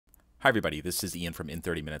Hi everybody, this is Ian from In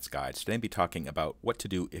 30 Minutes Guides. Today I'll be talking about what to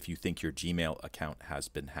do if you think your Gmail account has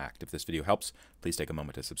been hacked. If this video helps, please take a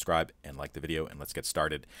moment to subscribe and like the video, and let's get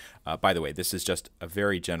started. By the way, this is just a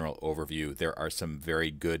very general overview. There are some very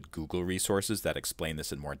good Google resources that explain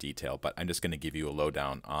this in more detail, but I'm just going to give you a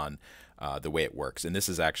lowdown on the way it works. And this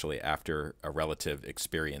is actually after a relative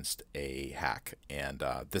experienced a hack, and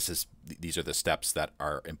these are the steps that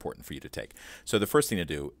are important for you to take. So the first thing to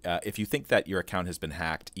do, if you think that your account has been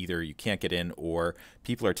hacked, either you can't get in or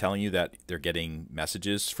people are telling you that they're getting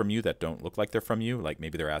messages from you that don't look like they're from you, like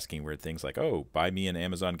maybe they're asking weird things like, oh, buy me an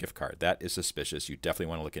Amazon gift card. That is suspicious. You definitely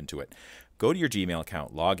want to look into it. Go to your Gmail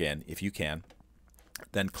account, log in if you can,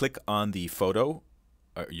 then click on the photo,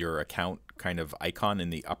 your account kind of icon in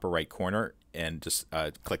the upper right corner, and just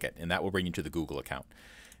click it, and that will bring you to the Google account.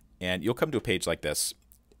 And you'll come to a page like this.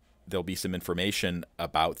 There'll be some information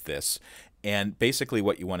about this, and basically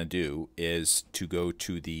what you want to do is to go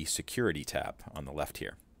to the security tab on the left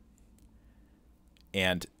here,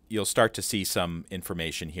 and you'll start to see some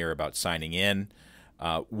information here about signing in.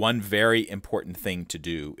 One very important thing to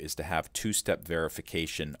do is to have two-step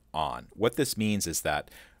verification on. What this means is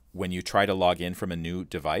that when you try to log in from a new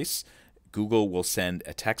device, Google will send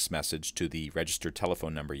a text message to the registered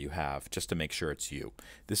telephone number you have just to make sure it's you.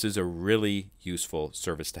 This is a really useful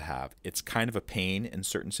service to have. It's kind of a pain in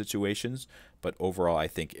certain situations, but overall I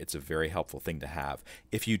think it's a very helpful thing to have.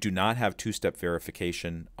 If you do not have two-step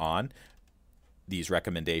verification on, these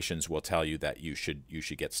recommendations will tell you that you should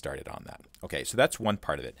get started on that. Okay, so that's one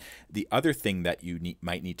part of it. The other thing that you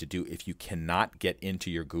might need to do if you cannot get into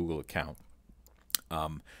your Google account,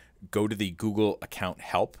 go to the Google account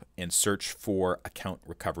help and search for account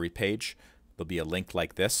recovery page. There'll be a link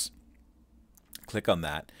like this. Click on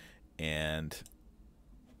that, and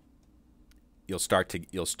you'll start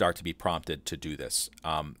to be prompted to do this,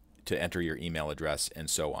 to enter your email address and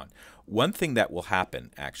so on. One thing that will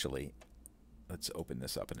happen, actually, let's open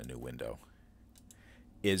this up in a new window,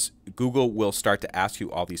 is Google will start to ask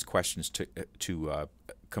you all these questions to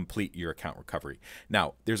complete your account recovery.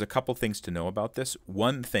 Now, there's a couple things to know about this.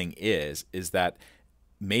 One thing is that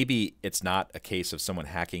maybe it's not a case of someone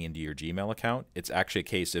hacking into your Gmail account. It's actually a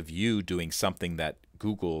case of you doing something that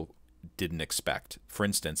Google didn't expect. For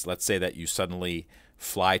instance, let's say that you suddenly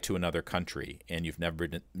fly to another country and you've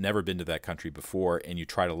never been to that country before, and you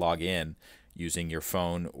try to log in using your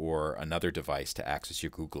phone or another device to access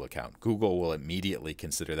your Google account. Google will immediately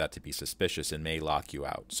consider that to be suspicious and may lock you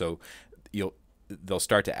out. So they'll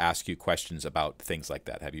start to ask you questions about things like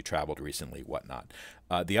that. Have you traveled recently? Whatnot.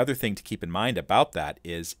 The other thing to keep in mind about that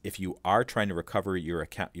is if you are trying to recover your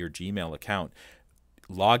Gmail account,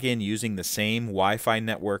 log in using the same Wi-Fi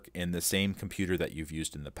network and the same computer that you've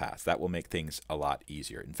used in the past. That will make things a lot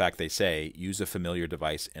easier. In fact, they say use a familiar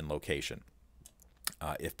device and location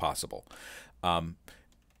if possible.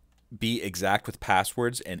 Be exact with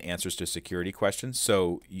passwords and answers to security questions.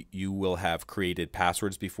 So you will have created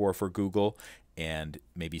passwords before for Google and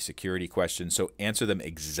maybe security questions. So answer them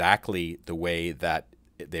exactly the way that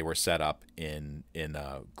they were set up in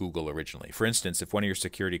Google originally. For instance, if one of your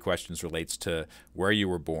security questions relates to where you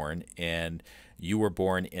were born and you were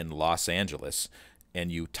born in Los Angeles, and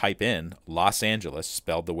you type in Los Angeles,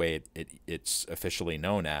 spelled the way it's officially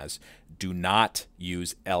known as, do not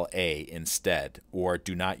use LA instead, or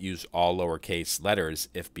do not use all lowercase letters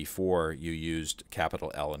if before you used capital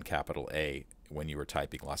L and capital A when you were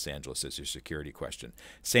typing Los Angeles as your security question.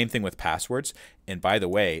 Same thing with passwords. And by the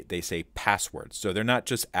way, they say passwords. So they're not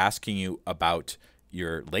just asking you about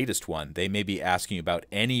your latest one. They may be asking you about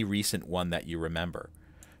any recent one that you remember.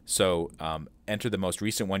 So enter the most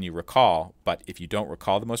recent one you recall, but if you don't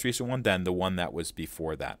recall the most recent one, then the one that was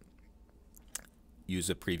before that. Use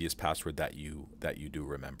a previous password that you do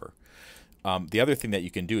remember. The other thing that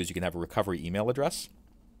you can do is you can have a recovery email address.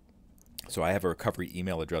 So I have a recovery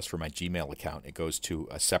email address for my Gmail account. It goes to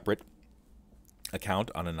a separate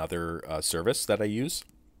account on another service that I use.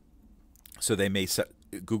 So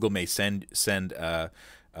Google may send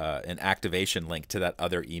an activation link to that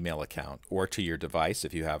other email account or to your device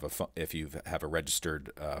if you have a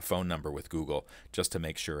registered phone number with Google, just to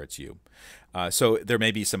make sure it's you. So there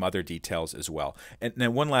may be some other details as well. And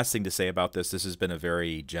then one last thing to say about this. This has been a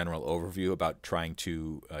very general overview about trying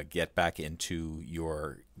to get back into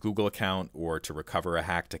your Google account or to recover a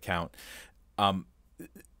hacked account.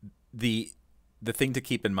 The thing to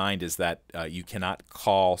keep in mind is that you cannot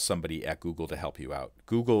call somebody at Google to help you out.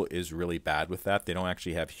 Google is really bad with that. They don't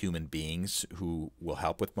actually have human beings who will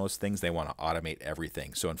help with most things. They want to automate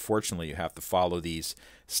everything. So unfortunately, you have to follow these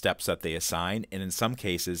steps that they assign. And in some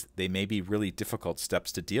cases, they may be really difficult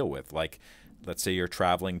steps to deal with, like let's say you're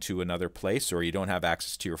traveling to another place or you don't have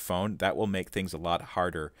access to your phone, that will make things a lot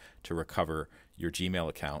harder to recover your Gmail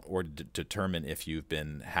account or determine if you've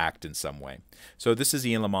been hacked in some way. So this is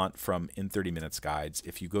Ian Lamont from In 30 Minutes Guides.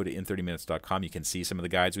 If you go to in30minutes.com, you can see some of the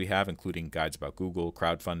guides we have, including guides about Google,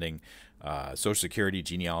 crowdfunding, Social Security,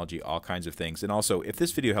 genealogy, all kinds of things. And also, if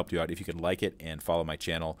this video helped you out, if you could like it and follow my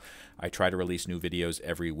channel, I try to release new videos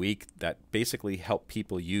every week that basically help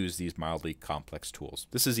people use these mildly complex tools.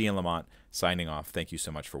 This is Ian Lamont signing off. Thank you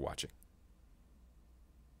so much for watching.